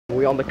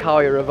We're on the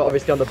Kowie River,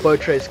 obviously on the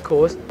boat race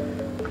course.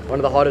 One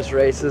of the hardest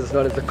races,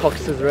 known as the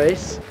Cox's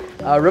race.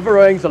 River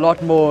rowing's a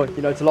lot more,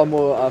 it's a lot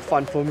more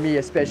fun for me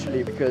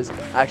especially because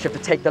I actually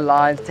have to take the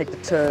lines, take the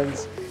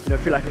turns,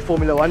 feel like a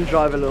Formula 1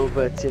 driver a little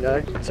bit,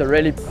 It's a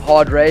really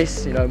hard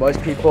race,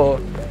 most people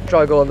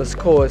struggle on this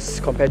course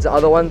compared to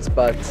other ones,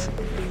 but,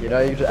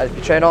 if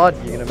you train hard,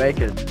 you're going to make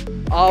it.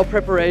 Our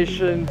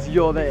preparations,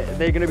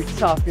 they're going to be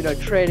tough,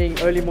 training,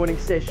 early morning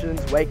sessions,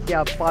 waking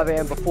up 5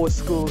 AM before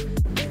school.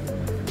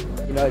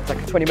 It's like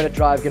a 20-minute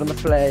drive, get on the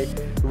fillet,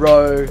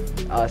 row,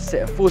 a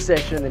full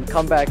session, and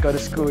come back, go to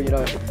school,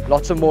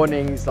 lots of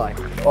mornings,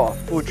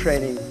 full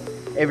training,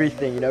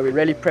 everything, we're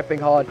really prepping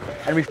hard.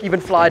 And we even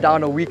fly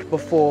down a week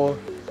before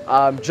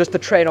just to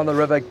train on the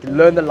river,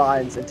 learn the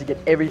lines, and to get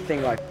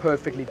everything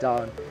perfectly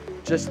down.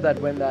 Just that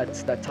when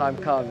that time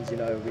comes, we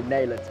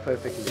nail it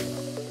perfectly.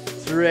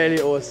 It's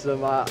really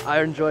awesome.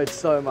 I enjoy it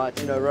so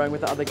much, rowing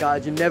with the other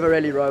guys. You never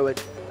really row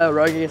it.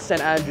 Rowing against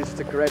St. Andrews is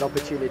a great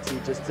opportunity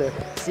just to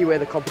see where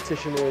the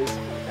competition is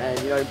and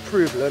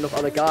improve, learn off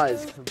other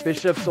guys.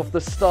 Bishops off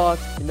the start,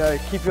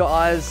 keep your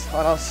eyes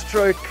on our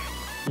stroke,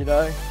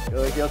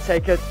 you'll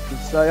take it.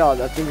 So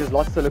yeah, I think there's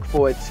lots to look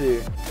forward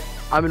to.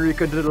 I'm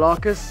Enrico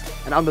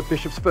Didalakis and I'm the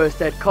Bishop's first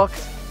head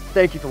cox.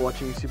 Thank you for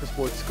watching Super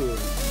Sports School.